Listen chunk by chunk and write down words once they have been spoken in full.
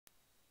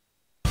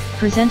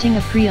Presenting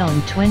a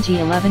pre-owned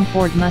 2011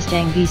 Ford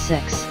Mustang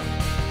V6.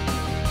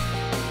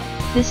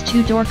 This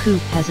two-door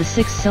coupe has a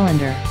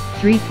 6-cylinder,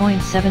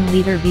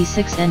 3.7-liter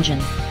V6 engine,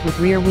 with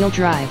rear-wheel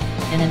drive,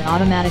 and an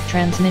automatic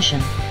transmission.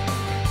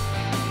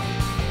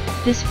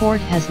 This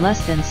Ford has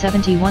less than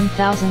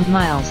 71,000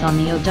 miles on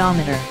the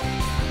odometer.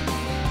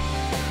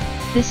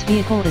 This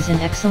vehicle is in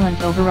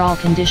excellent overall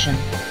condition.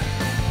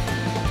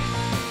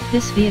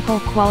 This vehicle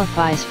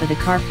qualifies for the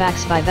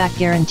Carfax buyback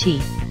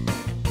guarantee.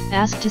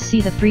 Ask to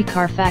see the free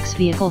Carfax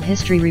Vehicle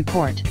History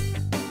Report.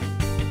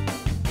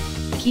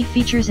 Key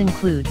features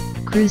include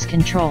cruise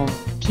control,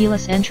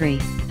 keyless entry,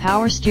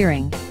 power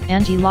steering,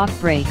 anti-lock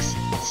brakes,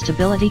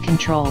 stability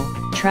control,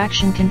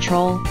 traction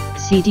control,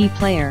 CD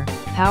player,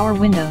 power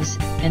windows,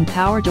 and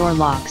power door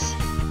locks.